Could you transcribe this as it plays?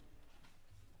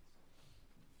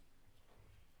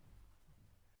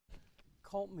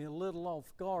caught me a little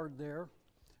off guard there,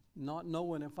 not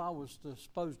knowing if I was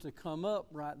supposed to come up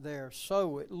right there.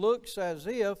 So it looks as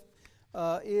if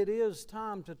it is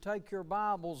time to take your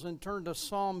Bibles and turn to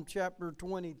Psalm chapter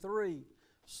 23.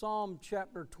 Psalm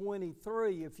chapter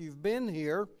 23. If you've been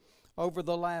here over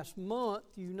the last month,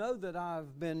 you know that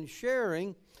I've been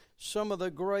sharing some of the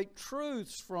great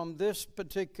truths from this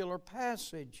particular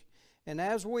passage. And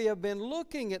as we have been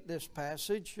looking at this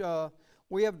passage,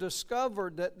 we have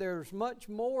discovered that there's much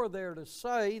more there to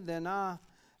say than I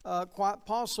quite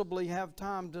possibly have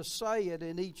time to say it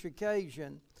in each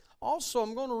occasion. Also,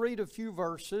 I'm going to read a few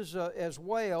verses as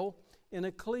well in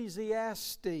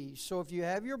Ecclesiastes. So if you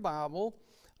have your Bible,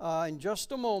 in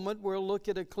just a moment we'll look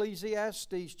at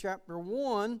Ecclesiastes chapter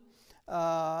 1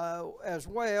 as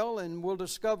well, and we'll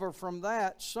discover from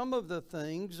that some of the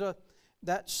things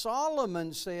that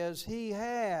Solomon says he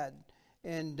had.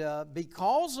 And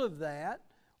because of that,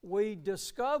 we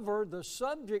discover the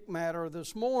subject matter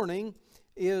this morning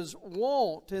is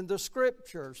want in the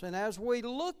Scriptures. And as we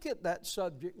look at that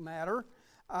subject matter,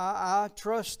 I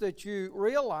trust that you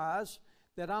realize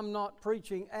that I'm not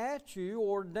preaching at you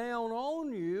or down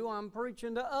on you. I'm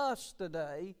preaching to us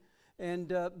today.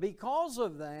 And because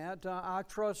of that, I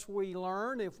trust we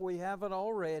learn, if we haven't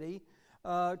already,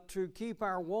 to keep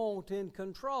our want in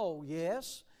control.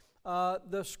 Yes,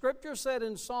 the Scripture said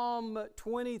in Psalm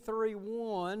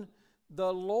 23:1,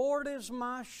 "The Lord is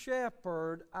my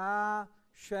shepherd, I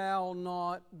shall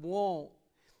not want."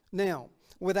 Now,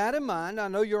 with that in mind, I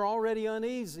know you're already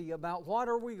uneasy about what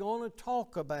are we going to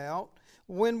talk about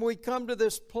when we come to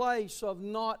this place of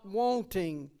not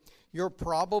wanting. You're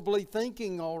probably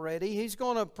thinking already, he's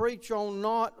going to preach on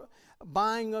not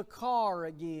buying a car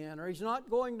again, or he's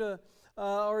going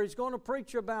to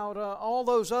preach about all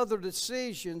those other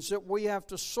decisions that we have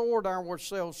to sort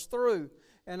ourselves through.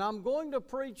 And I'm going to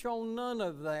preach on none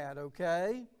of that,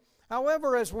 okay?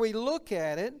 However, as we look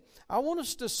at it, I want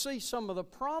us to see some of the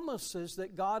promises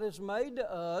that God has made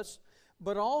to us,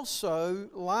 but also,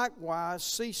 likewise,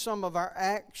 see some of our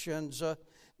actions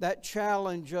that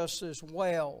challenge us as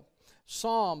well.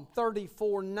 Psalm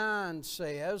 34:9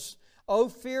 says, "O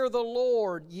fear the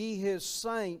Lord, ye His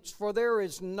saints, for there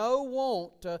is no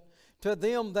want to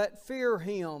them that fear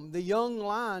Him. The young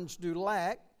lions do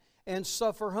lack and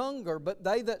suffer hunger, but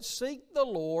they that seek the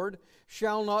Lord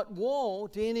shall not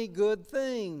want any good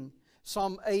thing."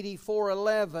 Psalm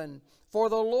 84:11, "For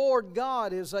the Lord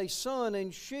God is a sun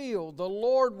and shield. The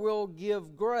Lord will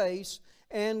give grace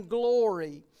and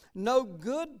glory. No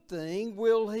good thing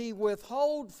will He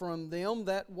withhold from them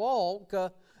that walk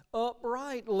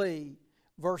uprightly."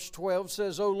 Verse 12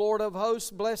 says, "O Lord of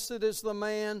hosts, blessed is the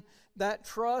man that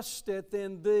trusteth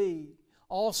in Thee."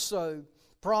 Also,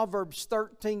 Proverbs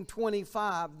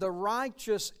 13:25, "The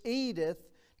righteous eateth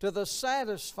to the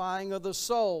satisfying of the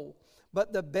soul,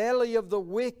 but the belly of the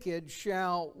wicked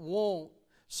shall want."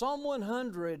 Psalm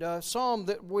 100, a psalm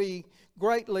that we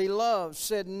greatly love,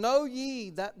 said, "Know ye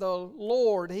that the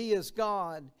Lord, He is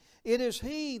God. It is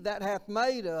He that hath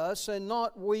made us, and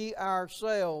not we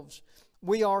ourselves.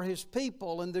 We are His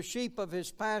people, and the sheep of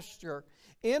His pasture.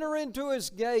 Enter into His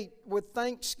gate with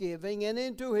thanksgiving, and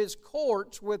into His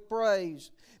courts with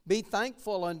praise. Be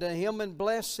thankful unto Him, and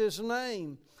bless His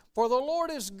name. For the Lord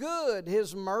is good,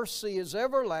 His mercy is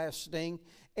everlasting,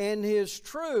 and His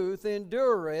truth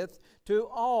endureth to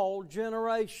all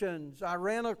generations." I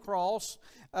ran across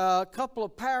a couple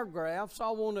of paragraphs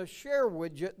I want to share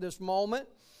with you at this moment.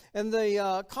 And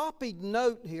the copied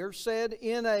note here said,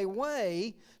 "In a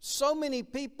way, so many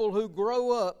people who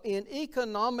grow up in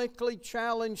economically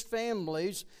challenged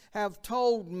families have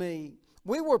told me,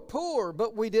 we were poor,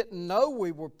 but we didn't know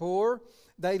we were poor.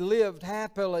 They lived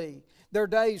happily. Their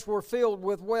days were filled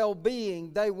with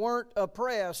well-being. They weren't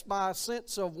oppressed by a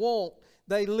sense of want.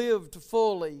 They lived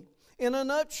fully. In a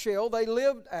nutshell, they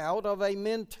lived out of a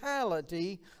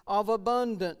mentality of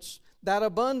abundance. That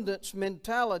abundance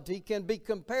mentality can be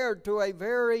compared to a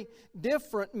very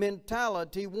different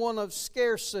mentality, one of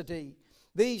scarcity.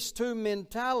 These two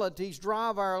mentalities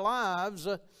drive our lives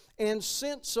and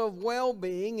sense of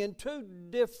well-being in two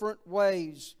different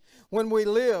ways. When we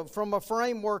live from a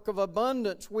framework of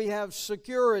abundance, we have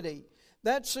security.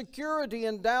 That security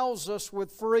endows us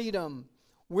with freedom.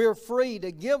 We're free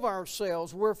to give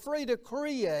ourselves. We're free to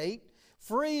create.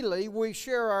 Freely we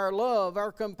share our love,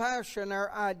 our compassion,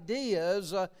 our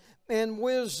ideas, and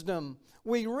wisdom.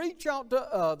 We reach out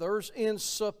to others in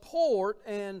support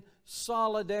and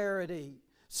solidarity.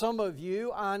 Some of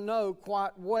you I know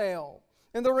quite well.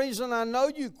 And the reason I know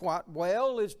you quite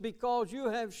well is because you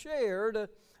have shared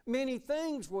many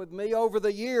things with me over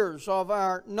the years of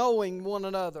our knowing one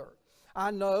another.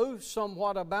 I know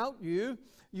somewhat about you.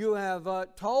 You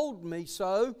have told me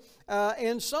so.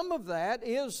 And some of that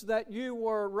is that you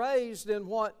were raised in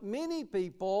what many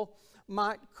people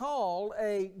might call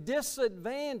a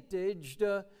disadvantaged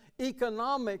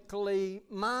economically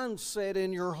mindset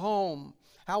in your home.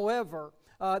 However,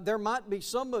 there might be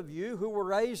some of you who were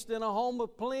raised in a home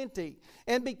of plenty.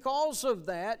 And because of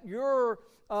that, your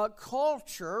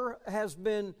culture has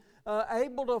been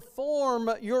able to form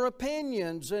your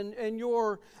opinions and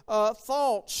your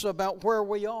thoughts about where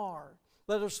we are.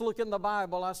 Let us look in the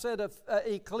Bible. I said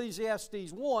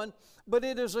Ecclesiastes 1, but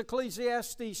it is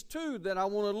Ecclesiastes 2 that I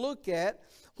want to look at.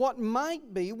 What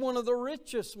might be one of the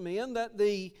richest men that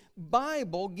the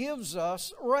Bible gives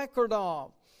us record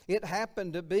of. It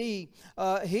happened to be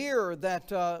here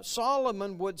that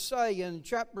Solomon would say in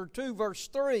chapter 2, verse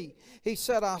 3, he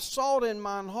said, I sought in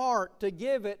mine heart to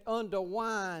give it unto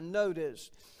wine.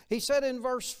 Notice. He said in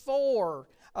verse 4,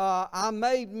 I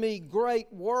made me great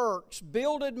works,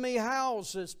 builded me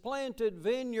houses, planted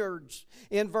vineyards.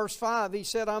 In verse 5, he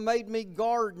said, I made me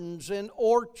gardens and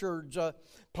orchards,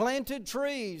 planted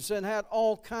trees, and had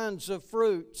all kinds of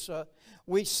fruits.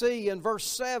 We see in verse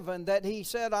 7 that he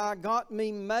said, I got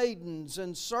me maidens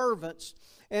and servants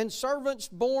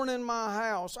born in my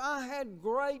house. I had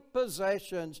great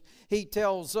possessions, he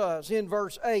tells us. In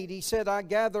verse 8, he said, I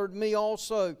gathered me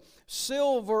also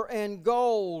silver and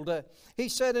gold. He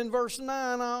said in verse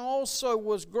 9, I also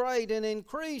was great and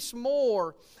increased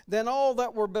more than all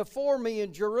that were before me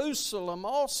in Jerusalem.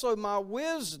 Also my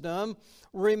wisdom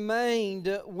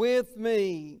remained with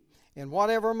me. And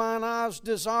whatever mine eyes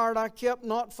desired, I kept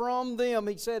not from them,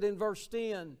 he said in verse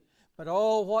 10. But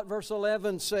oh, what verse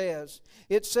 11 says.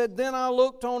 It said, Then I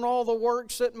looked on all the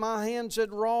works that my hands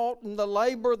had wrought, and the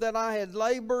labor that I had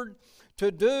labored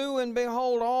to do, and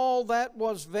behold, all that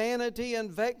was vanity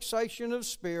and vexation of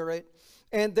spirit,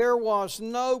 and there was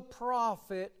no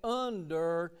profit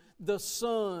under the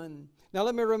sun. Now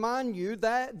let me remind you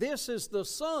that this is the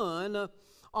son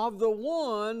of the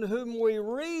one whom we're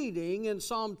reading in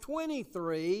Psalm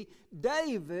 23,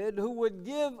 David, who would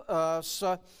give us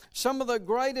some of the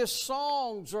greatest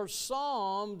songs or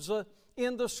psalms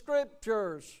in the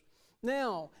Scriptures.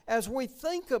 Now, as we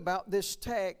think about this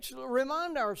text,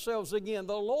 remind ourselves again,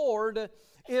 the Lord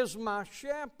is my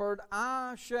shepherd,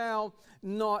 I shall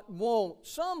not want.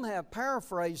 Some have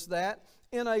paraphrased that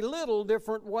in a little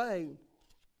different way.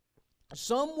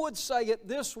 Some would say it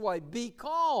this way,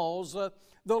 because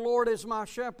the Lord is my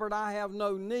shepherd, I have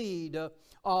no need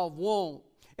of want.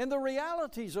 And the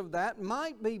realities of that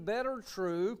might be better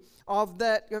true of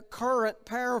that current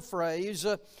paraphrase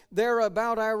there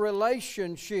about our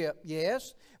relationship.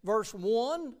 Yes, verse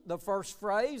 1, the first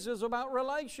phrase is about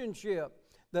relationship.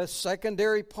 The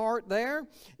secondary part there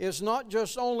is not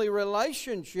just only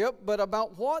relationship, but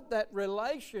about what that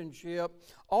relationship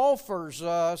offers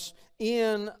us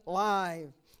in life.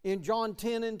 In John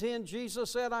 10 and 10,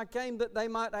 Jesus said, I came that they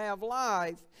might have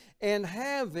life and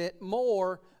have it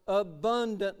more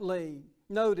abundantly.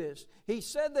 Notice, he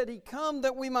said that he come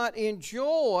that we might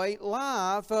enjoy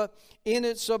life in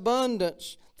its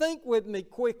abundance. Think with me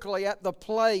quickly at the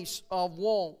place of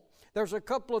want. There's a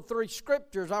couple of 3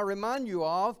 scriptures I remind you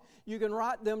of. You can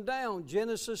write them down.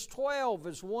 Genesis 12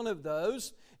 is one of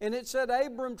those. And it said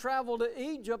Abram traveled to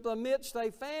Egypt amidst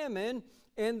a famine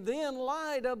and then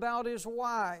lied about his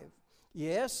wife.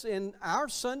 Yes, in our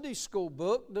Sunday school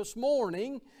book this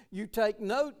morning, you take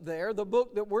note there, the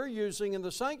book that we're using in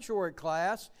the sanctuary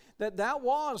class, that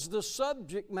was the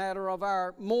subject matter of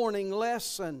our morning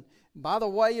lesson. By the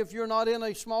way, if you're not in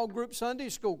a small group Sunday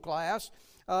school class,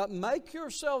 make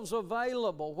yourselves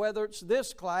available, whether it's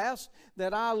this class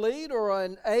that I lead or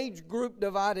an age group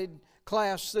divided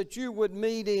class that you would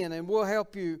meet in, and we'll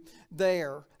help you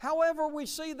there. However, we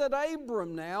see that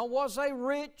Abram now was a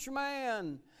rich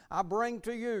man. I bring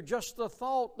to you just the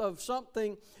thought of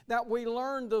something that we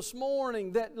learned this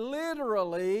morning, that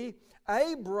literally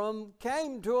Abram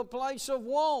came to a place of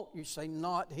want. You say,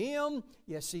 not him?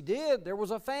 Yes, he did. There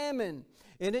was a famine.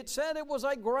 And it said it was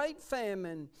a great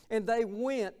famine. And they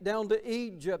went down to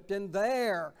Egypt. And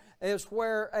there is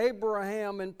where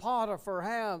Abraham and Potiphar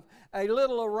have a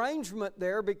little arrangement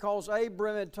there, because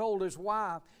Abram had told his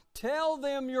wife, tell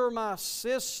them you're my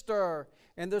sister.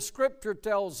 And the Scripture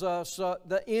tells us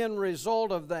the end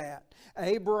result of that.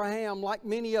 Abraham, like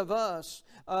many of us,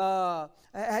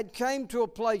 had came to a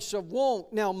place of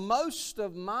want. Now, most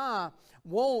of my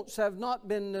wants have not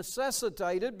been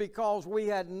necessitated because we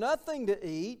had nothing to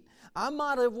eat. I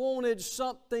might have wanted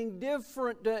something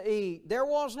different to eat. There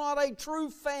was not a true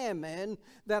famine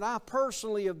that I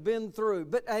personally have been through.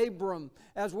 But Abram,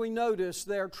 as we notice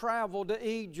there, traveled to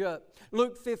Egypt.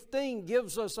 Luke 15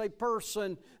 gives us a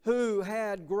person who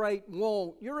had great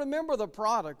want. You remember the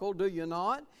prodigal, do you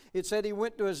not? It said he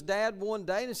went to his dad one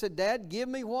day and he said, Dad, give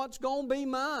me what's going to be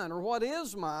mine, or what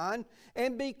is mine.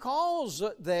 And because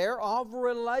there of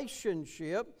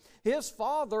relationship, his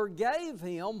father gave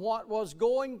him what was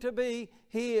going to be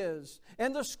his.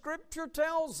 And the Scripture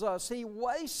tells us he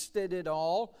wasted it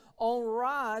all on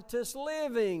riotous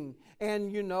living.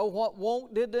 And you know what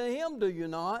want did to him, do you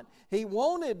not? He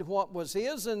wanted what was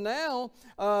his, and now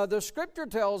the Scripture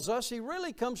tells us he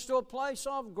really comes to a place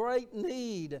of great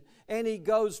need, and he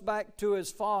goes back to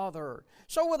his father.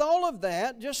 So with all of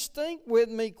that, just think with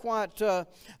me quite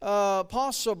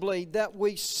possibly that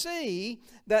we see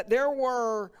that there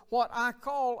were what I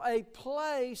call a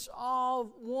place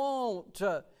of want.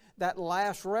 That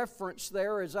last reference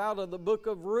there is out of the book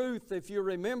of Ruth, if you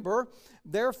remember.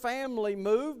 Their family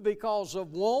moved because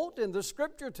of want, and the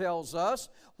Scripture tells us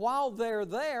while they're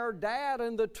there, Dad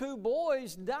and the two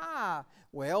boys die.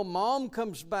 Well, Mom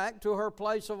comes back to her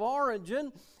place of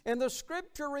origin, and the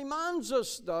Scripture reminds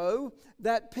us, though,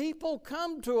 that people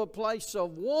come to a place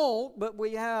of want, but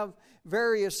we have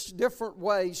various different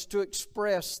ways to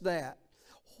express that.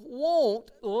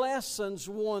 Want lessens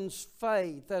one's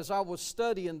faith. As I was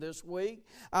studying this week,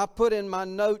 I put in my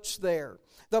notes there.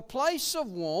 The place of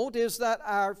want is that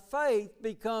our faith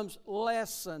becomes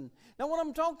lessened. Now, when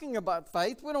I'm talking about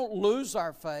faith, we don't lose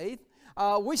our faith.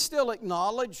 We still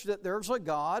acknowledge that there's a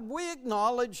God. We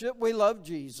acknowledge that we love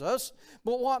Jesus.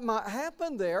 But what might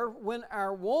happen there when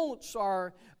our wants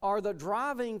are the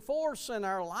driving force in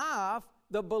our life,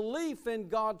 the belief in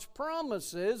God's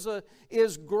promises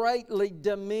is greatly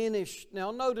diminished.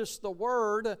 Now notice the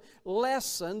word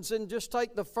lessons, and just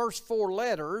take the first four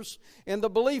letters, and the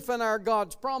belief in our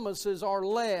God's promises are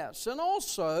less. And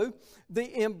also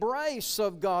the embrace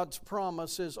of God's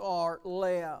promises are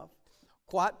left.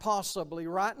 Quite possibly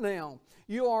right now,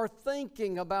 you are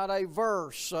thinking about a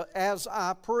verse as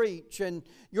I preach, and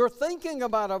you're thinking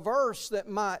about a verse that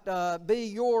might be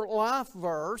your life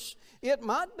verse. It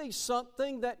might be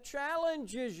something that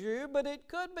challenges you, but it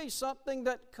could be something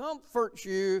that comforts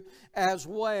you as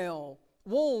well.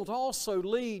 Want also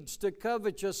leads to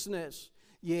covetousness.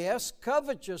 Yes,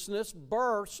 covetousness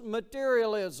births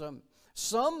materialism.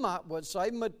 Some would say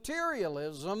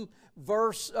materialism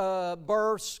births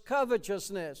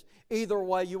covetousness. Either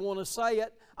way you want to say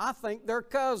it, I think they're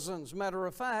cousins, matter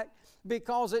of fact,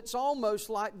 because it's almost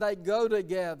like they go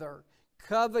together.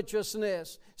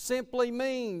 Covetousness simply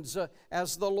means,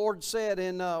 as the Lord said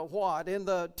in In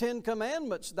the Ten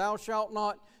Commandments, thou shalt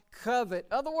not covet.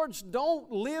 In other words, don't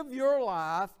live your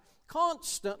life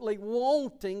constantly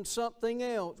wanting something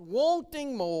else,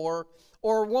 wanting more,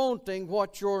 or wanting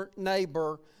what your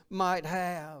neighbor might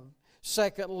have.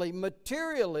 Secondly,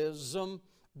 materialism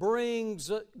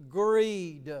brings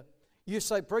greed. You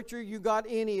say, Preacher, you got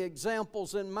any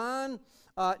examples in mind?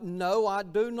 No, I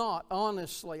do not,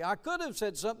 honestly. I could have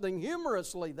said something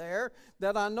humorously there,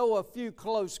 that I know a few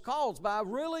close calls, but I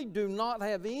really do not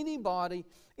have anybody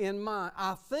in mind.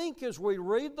 I think as we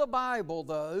read the Bible,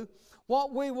 though,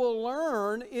 what we will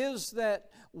learn is that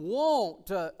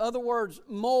want, other words,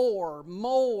 more,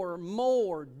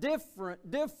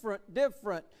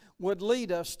 different, would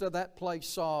lead us to that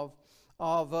place of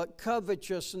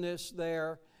covetousness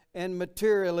there and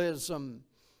materialism.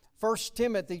 1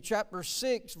 Timothy chapter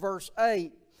 6 verse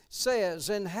 8 says,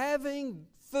 "And having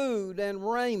food and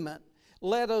raiment,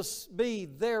 let us be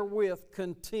therewith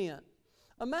content."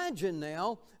 Imagine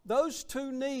now those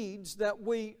two needs that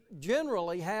we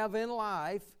generally have in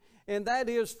life, and that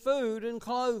is food and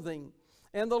clothing.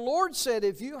 And the Lord said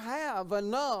if you have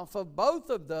enough of both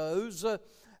of those,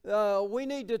 we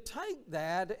need to take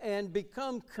that and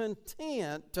become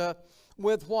content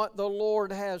with what the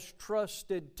Lord has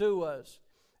trusted to us.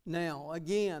 Now,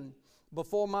 again,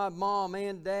 before my mom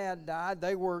and dad died,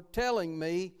 they were telling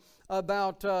me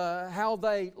about how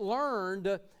they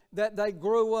learned that they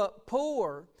grew up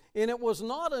poor. And it was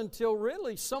not until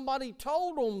really somebody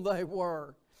told them they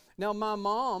were. Now, my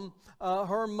mom,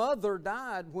 her mother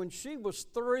died when she was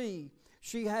 3.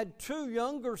 She had 2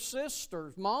 younger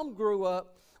sisters. Mom grew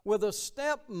up with a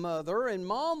stepmother, and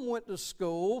Mom went to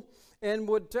school and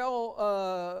would tell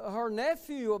her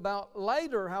nephew about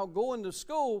later how going to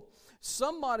school,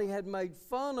 somebody had made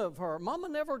fun of her. Mama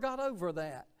never got over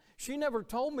that. She never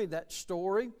told me that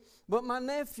story, but my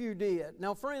nephew did.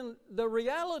 Now, friend, the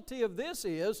reality of this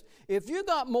is, if you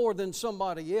got more than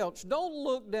somebody else, don't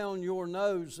look down your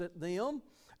nose at them.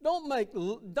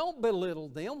 Don't belittle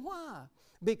them. Why?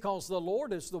 Because the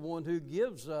Lord is the one who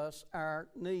gives us our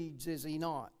needs, is He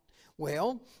not?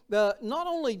 Well, not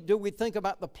only do we think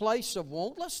about the place of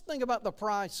want, let's think about the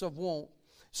price of want.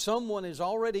 Someone is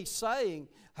already saying,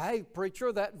 hey,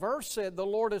 preacher, that verse said, the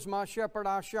Lord is my shepherd,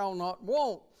 I shall not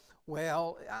want.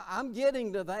 Well, I'm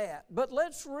getting to that. But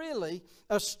let's really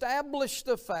establish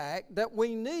the fact that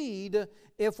we need,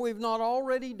 if we've not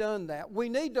already done that, we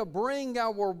need to bring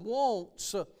our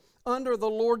wants under the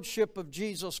lordship of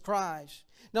Jesus Christ.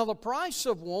 Now, the price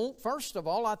of want, first of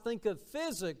all, I think of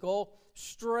physical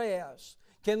stress.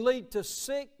 Can lead to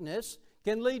sickness,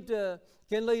 can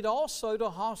lead also to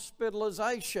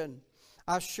hospitalization.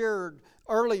 I shared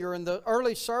earlier in the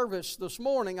early service this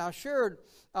morning, I shared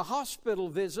a hospital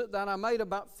visit that I made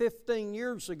about 15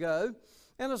 years ago.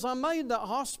 And as I made that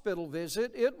hospital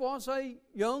visit, it was a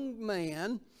young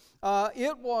man.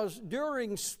 It was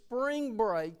during spring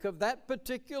break of that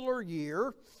particular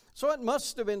year. So it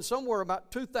must have been somewhere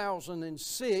about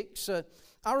 2006.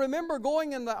 I remember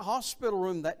going in that hospital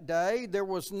room that day. There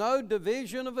was no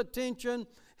division of attention.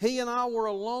 He and I were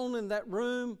alone in that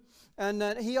room. And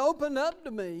he opened up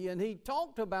to me and he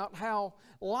talked about how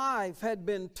life had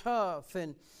been tough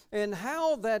and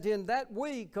how that in that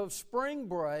week of spring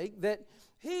break that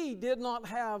he did not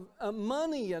have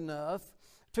money enough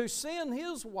to send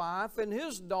his wife and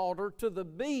his daughter to the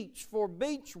beach for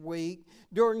beach week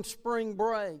during spring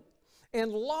break.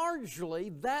 And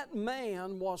largely that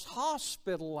man was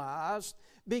hospitalized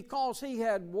because he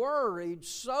had worried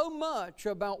so much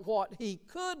about what he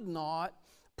could not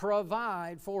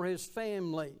provide for his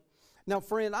family. Now,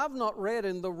 friend, I've not read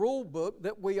in the rule book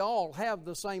that we all have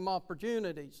the same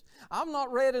opportunities. I've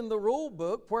not read in the rule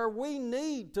book where we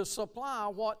need to supply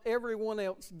what everyone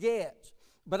else gets.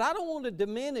 But I don't want to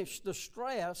diminish the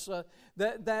stress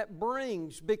that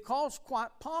brings, because quite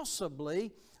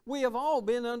possibly we have all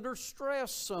been under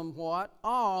stress somewhat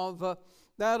of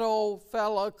that old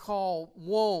fella called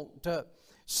want.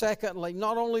 Secondly,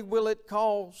 not only will it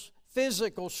cause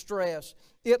physical stress,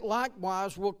 it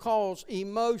likewise will cause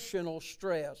emotional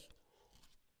stress.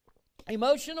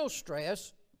 Emotional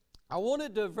stress, I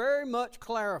wanted to very much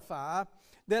clarify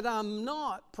that I'm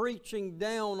not preaching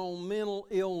down on mental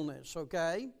illness,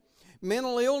 okay?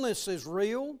 Mental illness is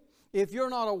real. If you're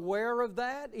not aware of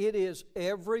that, it is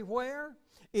everywhere.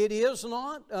 It is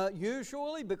not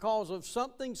usually because of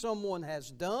something someone has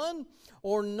done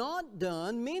or not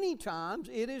done. Many times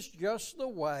it is just the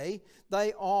way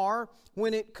they are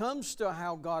when it comes to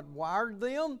how God wired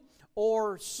them,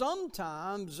 or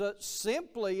sometimes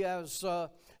simply as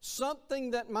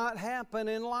something that might happen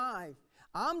in life.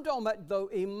 I'm talking about the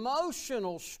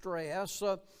emotional stress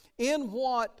in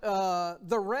what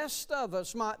the rest of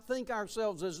us might think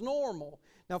ourselves as normal.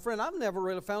 Now, friend, I never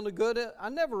really found a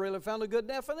good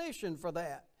definition for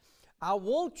that. I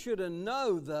want you to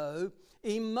know, though,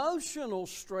 emotional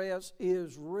stress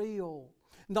is real.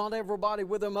 Not everybody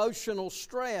with emotional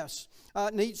stress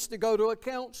needs to go to a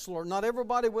counselor. Not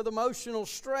everybody with emotional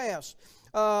stress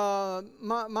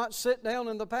might sit down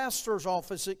in the pastor's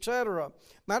office, etc.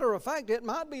 Matter of fact, it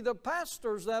might be the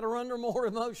pastors that are under more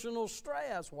emotional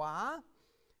stress. Why?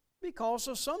 Because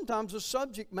of sometimes the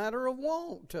subject matter of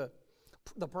want.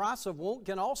 The price of want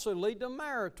can also lead to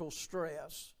marital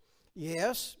stress.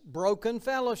 Yes, broken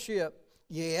fellowship.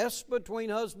 Yes, between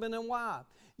husband and wife.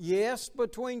 Yes,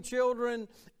 between children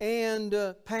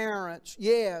and parents.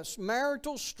 Yes,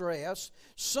 marital stress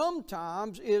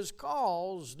sometimes is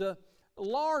caused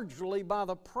largely by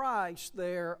the price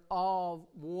there of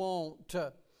want.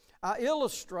 I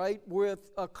illustrate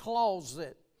with a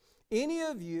closet. Any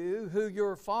of you who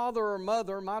your father or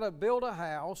mother might have built a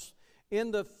house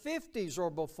in the 50s or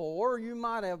before, you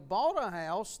might have bought a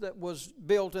house that was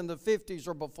built in the 50s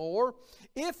or before.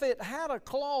 If it had a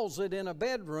closet in a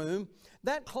bedroom,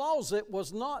 that closet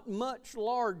was not much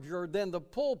larger than the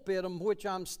pulpit on which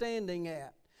I'm standing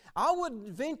at. I would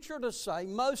venture to say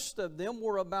most of them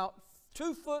were about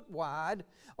 2 foot wide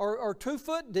or 2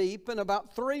 foot deep and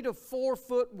about 3 to 4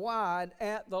 foot wide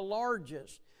at the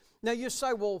largest. Now you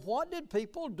say, well, what did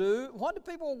people do? What did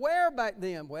people wear back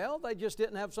then? Well, they just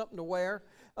didn't have something to wear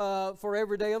for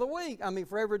every day of the week.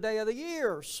 For every day of the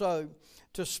year, so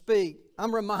to speak.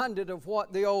 I'm reminded of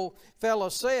what the old fella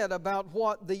said about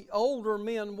what the older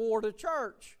men wore to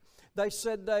church. They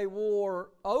said they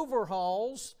wore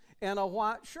overalls and a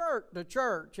white shirt to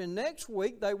church. And next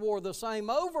week they wore the same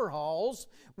overalls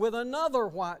with another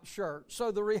white shirt.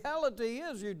 So the reality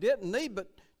is you didn't need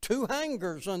but 2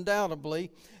 hangers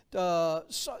undoubtedly.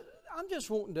 So I'm just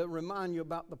wanting to remind you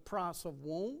about the price of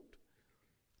want.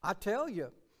 I tell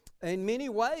you, In many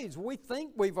ways, we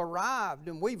think we've arrived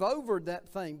and we've overed that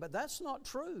thing, but that's not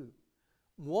true.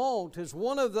 Want is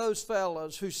one of those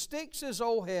fellows who sticks his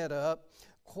old head up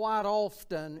quite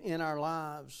often in our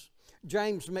lives.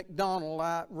 James MacDonald,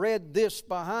 I read this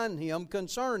behind him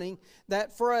concerning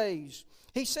that phrase.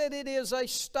 He said it is a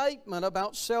statement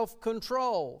about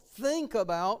self-control. Think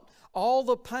about all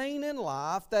the pain in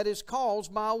life that is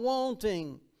caused by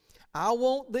wanting. I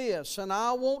want this, and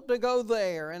I want to go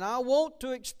there, and I want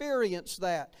to experience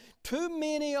that. Too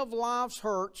many of life's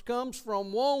hurts comes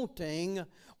from wanting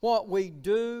what we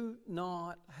do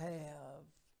not have.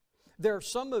 There are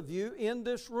some of you in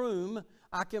this room,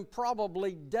 I can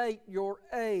probably date your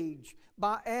age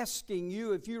by asking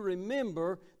you if you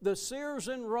remember the Sears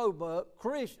and Roebuck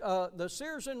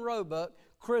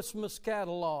Christmas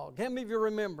catalog. How many of you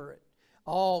remember it?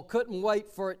 Oh, couldn't wait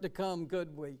for it to come,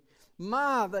 could we?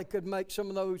 My, they could make some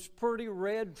of those pretty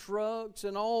red trucks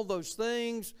and all those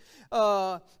things.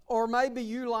 Or maybe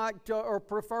you liked or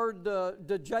preferred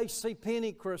the J.C.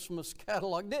 Penney Christmas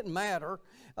catalog. Didn't matter.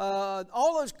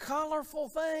 All those colorful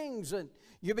things. And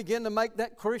you begin to make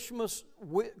that Christmas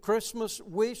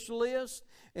wish list.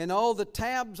 And all the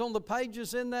tabs on the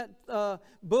pages in that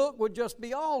book would just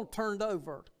be all turned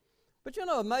over. But you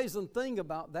know, amazing thing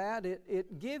about that,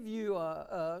 it gives you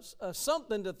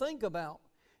something to think about.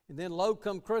 And then lo,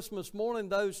 come Christmas morning,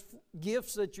 those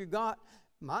gifts that you got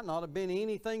might not have been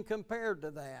anything compared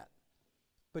to that.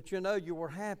 But you know, you were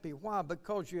happy. Why?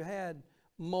 Because you had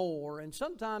more. And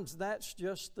sometimes that's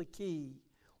just the key.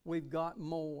 We've got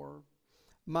more.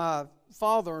 My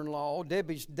father-in-law,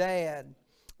 Debbie's dad,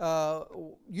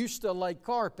 used to lay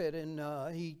carpet,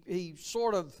 and he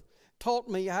sort of taught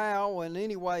me how. And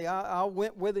anyway, I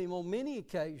went with him on many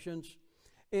occasions,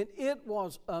 and it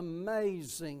was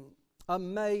amazing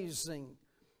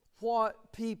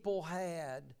what people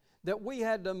had that we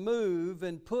had to move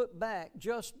and put back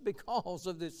just because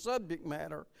of this subject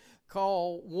matter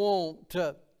called want.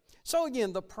 So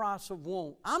again, the price of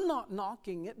want. I'm not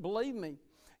knocking it, believe me.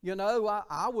 You know,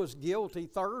 I was guilty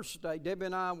Thursday. Debbie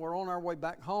and I were on our way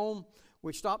back home.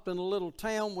 We stopped in a little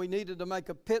town. We needed to make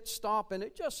a pit stop, and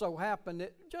it just so happened,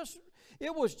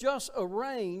 it was just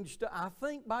arranged, I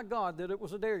think by God, that it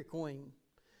was a Dairy Queen.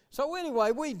 So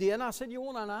anyway, we did. And I said, you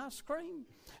want an ice cream?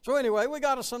 So anyway, we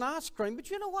got us an ice cream. But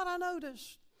you know what I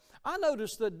noticed? I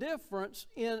noticed the difference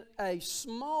in a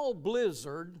small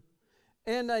blizzard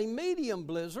and a medium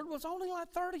blizzard was only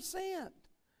like 30 cents.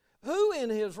 Who in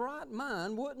his right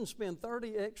mind wouldn't spend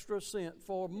 30 extra cents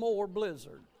for more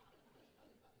blizzard?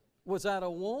 Was that a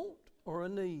want or a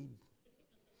need?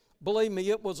 Believe me,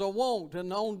 it was a want.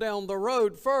 And on down the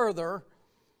road further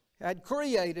had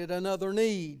created another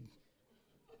need.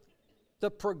 The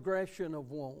progression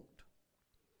of want.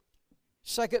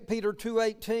 2 Peter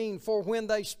 2:18, for when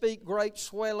they speak great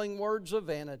swelling words of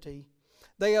vanity,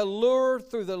 they allure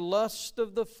through the lust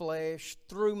of the flesh,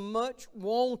 through much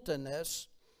wantonness,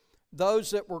 those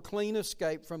that were clean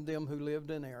escaped from them who lived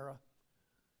in error.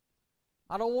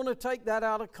 I don't want to take that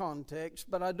out of context,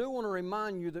 but I do want to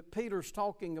remind you that Peter's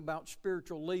talking about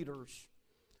spiritual leaders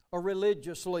or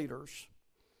religious leaders.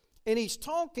 And he's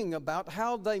talking about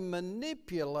how they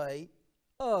manipulate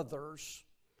others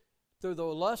through the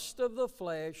lust of the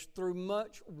flesh, through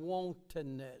much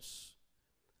wantonness.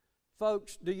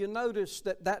 Folks, do you notice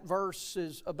that that verse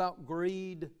is about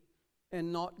greed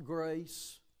and not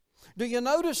grace? Do you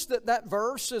notice that that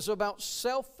verse is about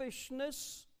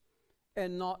selfishness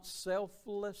and not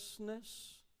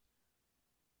selflessness?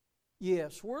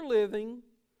 Yes,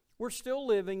 we're still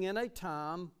living in a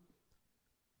time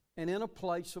and in a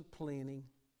place of plenty.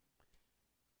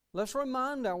 Let's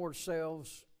remind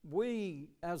ourselves, we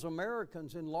as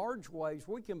Americans, in large ways,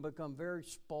 we can become very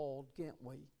spoiled, can't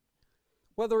we?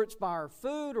 Whether it's by our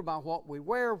food or by what we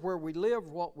wear, where we live,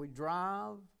 what we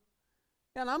drive.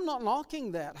 And I'm not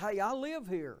knocking that. Hey, I live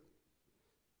here.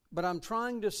 But I'm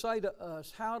trying to say to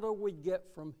us, how do we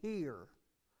get from here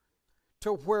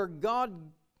to where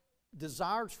God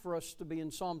desires for us to be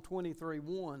in Psalm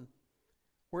 23:1,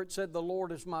 where it said, the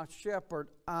Lord is my shepherd,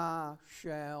 I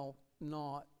shall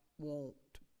not want.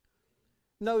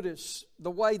 Notice the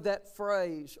way that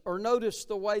phrase, or notice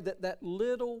the way that that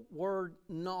little word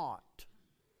not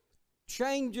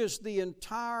changes the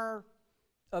entire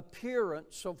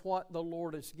appearance of what the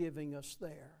Lord is giving us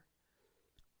there.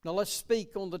 Now let's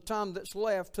speak on the time that's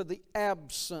left to the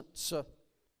absence of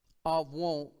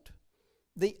want.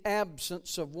 The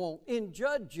absence of want. In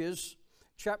Judges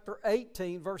chapter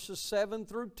 18, verses 7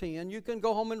 through 10, you can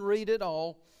go home and read it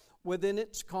all within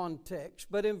its context.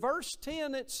 But in verse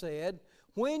 10 it said,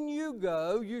 when you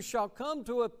go, you shall come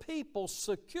to a people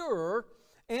secure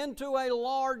and to a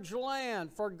large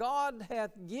land, for God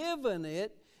hath given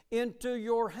it into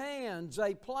your hands,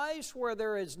 a place where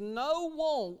there is no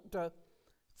want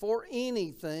for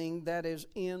anything that is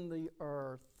in the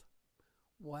earth.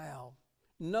 Wow.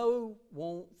 No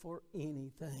want for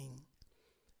anything.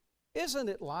 Isn't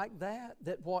it like that?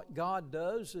 That what God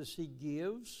does is He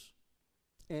gives,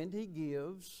 and He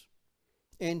gives,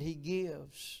 and He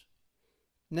gives.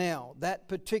 Now, that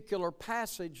particular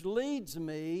passage leads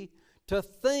me to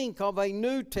think of a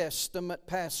New Testament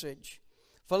passage.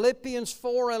 Philippians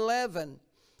 4:11,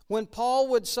 when Paul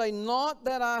would say, "Not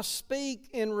that I speak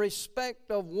in respect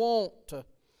of want,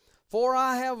 for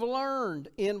I have learned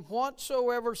in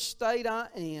whatsoever state I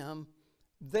am,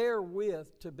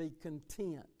 therewith to be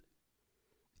content."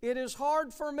 It is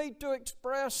hard for me to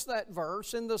express that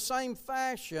verse in the same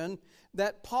fashion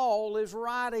that Paul is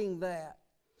writing that,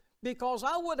 because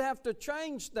I would have to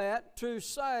change that to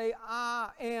say,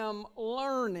 I am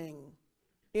learning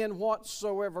in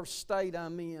whatsoever state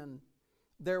I'm in,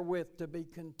 therewith to be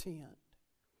content.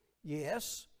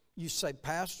 Yes, you say,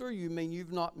 "Pastor, you mean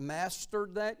you've not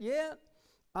mastered that yet?"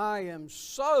 I am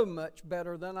so much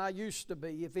better than I used to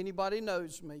be, if anybody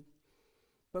knows me.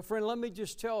 But friend, let me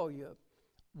just tell you,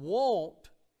 want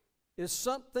is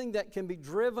something that can be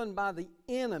driven by the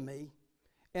enemy,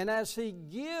 and as he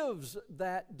gives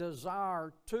that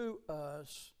desire to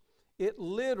us, it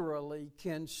literally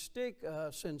can stick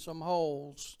us in some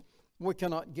holes we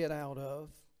cannot get out of.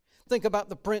 Think about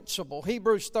the principle,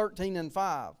 Hebrews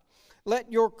 13:5.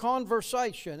 Let your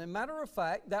conversation, and matter of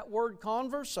fact, that word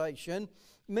conversation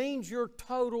means your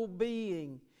total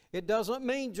being. It doesn't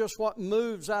mean just what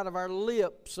moves out of our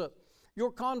lips.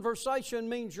 Your conversation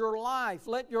means your life.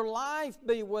 Let your life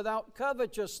be without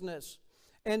covetousness,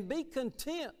 and be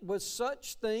content with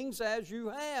such things as you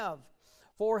have.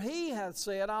 For He hath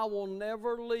said, "I will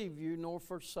never leave you nor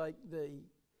forsake thee."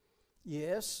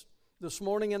 Yes, this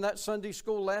morning in that Sunday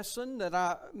school lesson that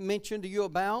I mentioned to you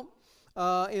about,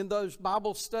 in those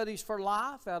Bible studies for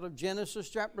life out of Genesis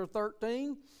chapter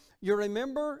 13, you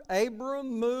remember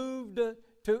Abram moved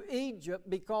to Egypt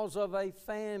because of a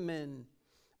famine,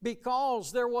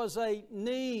 because there was a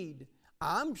need.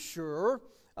 I'm sure,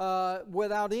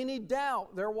 without any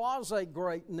doubt, there was a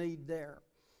great need there.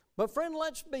 But friend,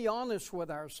 let's be honest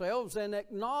with ourselves and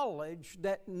acknowledge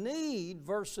that need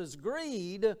versus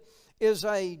greed is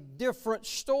a different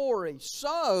story.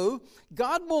 So,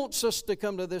 God wants us to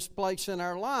come to this place in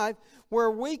our life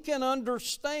where we can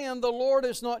understand the Lord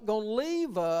is not going to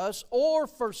leave us or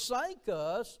forsake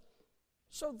us.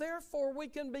 So therefore, we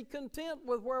can be content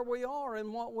with where we are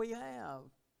and what we have.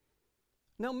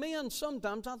 Now, men,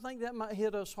 sometimes I think that might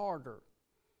hit us harder,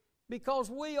 because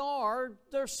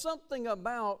there's something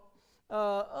about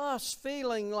us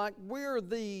feeling like we're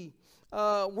the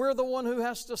one who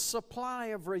has to supply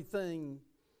everything.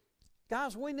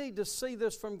 Guys, we need to see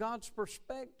this from God's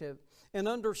perspective and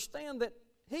understand that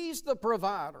He's the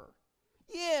provider.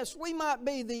 Yes, we might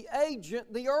be the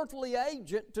agent, the earthly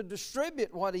agent to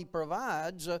distribute what He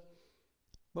provides,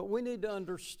 but we need to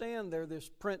understand this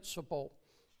principle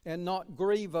and not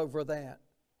grieve over that.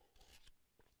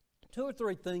 2 or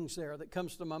 3 things there that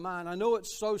comes to my mind. I know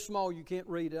it's so small you can't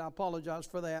read it. I apologize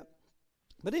for that.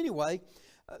 But anyway,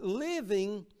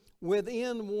 living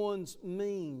within one's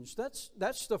means.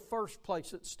 That's the first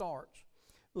place it starts.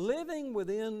 Living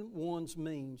within one's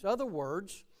means. Other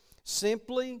words,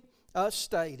 simply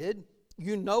stated,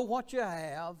 you know what you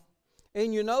have,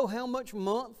 and you know how much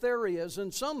month there is,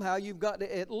 and somehow you've got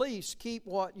to at least keep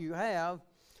what you have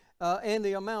and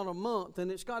the amount of month, and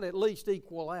it's got to at least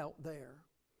equal out there.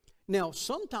 Now,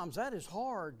 sometimes that is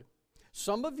hard.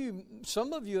 Some of you,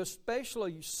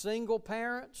 especially single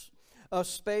parents,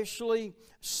 especially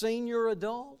senior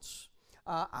adults,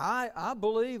 I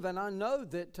believe and I know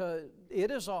that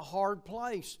it is a hard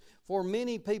place for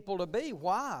many people to be.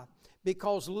 Why?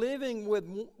 Because living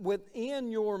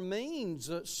within your means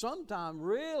sometimes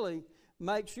really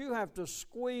makes you have to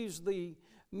squeeze the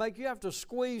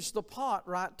pot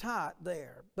right tight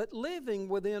there. But living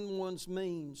within one's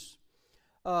means.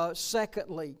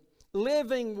 Secondly,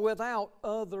 living without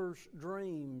others'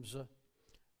 dreams.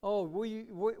 Oh,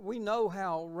 we know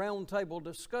how roundtable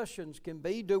discussions can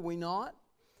be, do we not?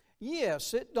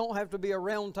 Yes, it don't have to be a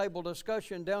roundtable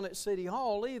discussion down at City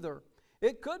Hall either.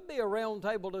 It could be a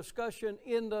roundtable discussion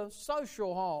in the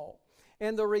social hall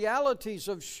and the realities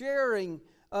of sharing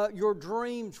your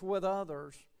dreams with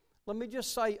others. Let me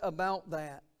just say about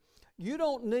that. You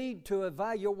don't need to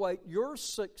evaluate your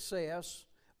success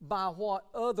by what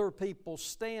other people's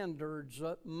standards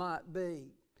might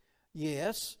be.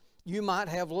 Yes, you might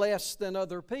have less than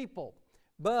other people,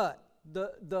 but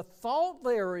the thought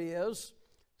there is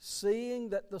seeing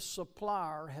that the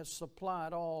supplier has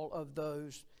supplied all of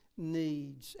those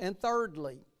needs. And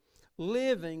thirdly,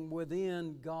 living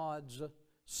within God's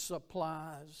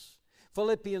supplies.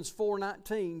 Philippians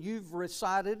 4:19, you've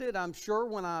recited it. I'm sure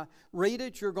when I read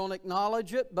it, you're going to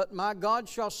acknowledge it. But my God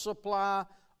shall supply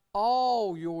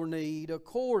all your need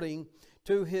according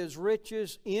to His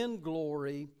riches in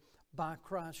glory by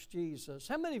Christ Jesus.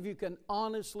 How many of you can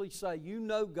honestly say you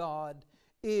know God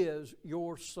is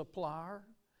your supplier?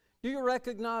 Do you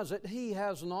recognize that He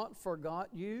has not forgot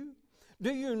you?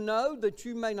 Do you know that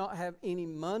you may not have any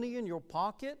money in your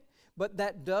pocket, but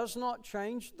that does not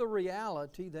change the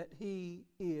reality that He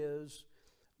is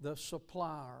the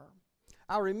supplier?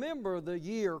 I remember the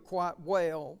year quite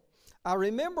well. I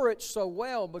remember it so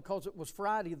well because it was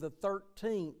Friday the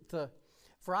 13th.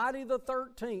 Friday the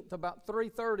 13th, about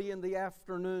 3:30 in the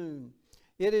afternoon.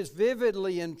 It is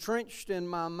vividly entrenched in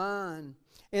my mind.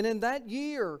 And in that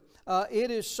year, it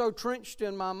is so trenched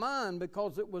in my mind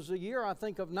because it was the year, I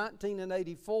think, of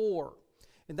 1984.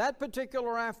 In that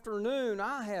particular afternoon,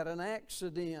 I had an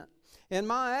accident. And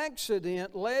my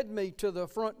accident led me to the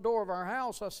front door of our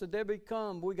house. I said, Debbie,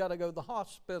 come, we got to go to the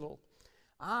hospital.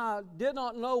 I did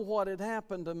not know what had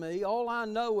happened to me. All I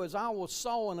know is I was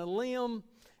sawing a limb,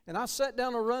 and I set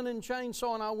down a running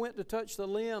chainsaw and I went to touch the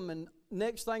limb, and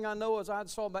next thing I know is I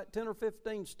saw about 10 or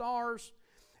 15 stars,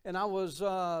 and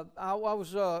blood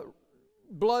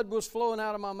was flowing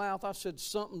out of my mouth. I said,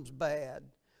 something's bad.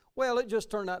 Well, it just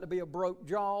turned out to be a broke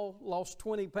jaw, lost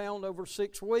 20 pounds over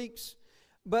 6 weeks.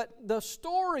 But the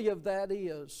story of that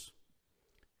is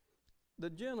the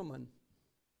gentleman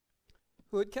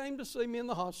who had came to see me in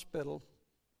the hospital,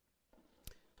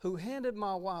 who handed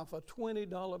my wife a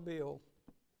 $20 bill.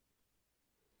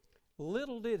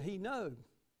 Little did he know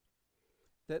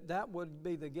that that would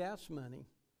be the gas money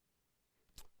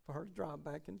for her to drive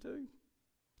back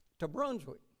to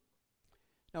Brunswick.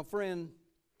 Now, friend,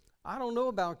 I don't know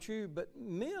about you, but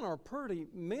men are pretty,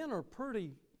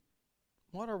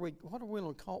 what I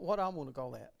want to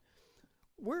call that?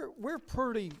 We're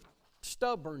pretty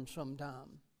stubborn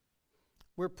sometimes.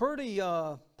 We're pretty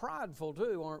prideful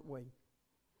too, aren't we?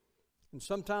 And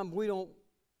sometimes we don't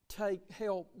take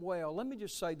help well. Let me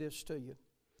just say this to you.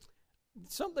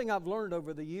 Something I've learned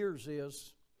over the years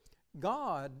is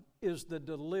God is the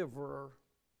deliverer.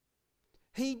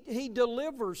 He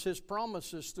delivers His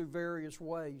promises through various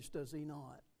ways, does He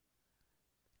not?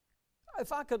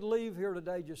 If I could leave here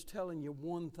today just telling you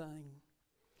one thing,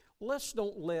 let's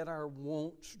don't let our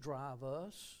wants drive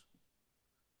us,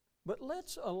 but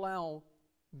let's allow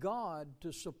God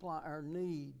to supply our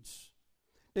needs.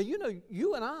 Now, you know,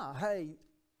 you and I, hey,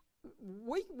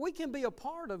 we can be a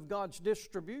part of God's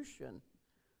distribution.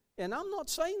 And I'm not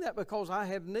saying that because I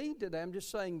have need today. I'm just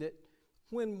saying that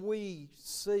when we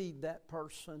seed that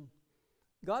person,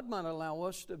 God might allow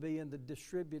us to be in the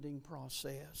distributing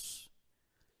process.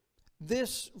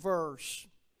 This verse,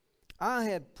 I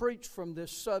had preached from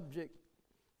this subject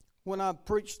when I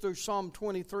preached through Psalm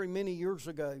 23 many years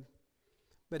ago.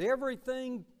 But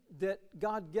everything that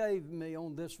God gave me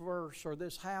on this verse, or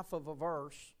this half of a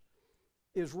verse,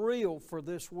 is real for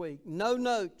this week. No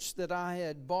notes that I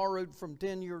had borrowed from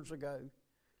 10 years ago.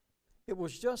 It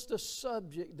was just a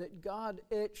subject that God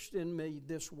etched in me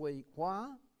this week.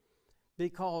 Why?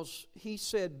 Because He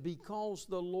said, because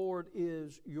the Lord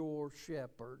is your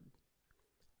shepherd,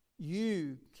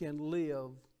 you can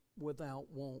live without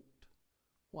want.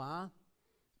 Why?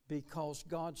 Because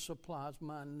God supplies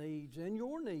my needs and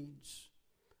your needs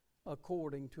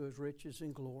according to His riches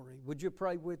and glory. Would you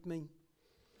pray with me?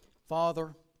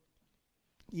 Father,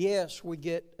 yes, we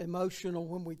get emotional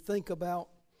when we think about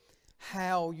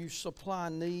how you supply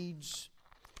needs.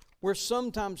 We're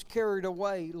sometimes carried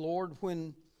away, Lord,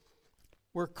 when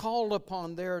we're called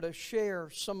upon there to share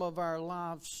some of our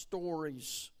life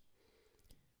stories.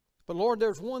 But Lord,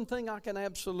 there's one thing I can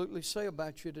absolutely say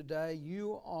about you today.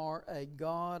 You are a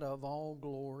God of all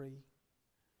glory.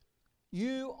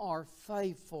 You are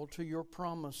faithful to your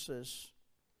promises.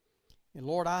 And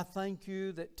Lord, I thank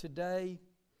you that today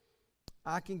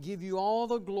I can give you all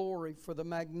the glory for the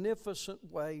magnificent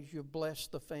ways you've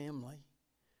blessed the family.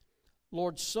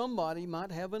 Lord, somebody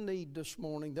might have a need this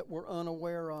morning that we're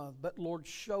unaware of, but Lord,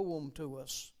 show them to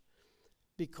us.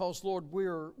 Because, Lord,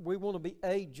 we want to be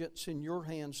agents in your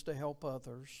hands to help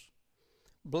others.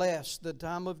 Bless the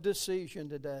time of decision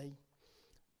today.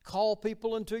 Call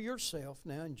people into yourself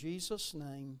now in Jesus'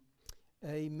 name.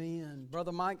 Amen.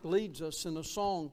 Brother Mike leads us in a song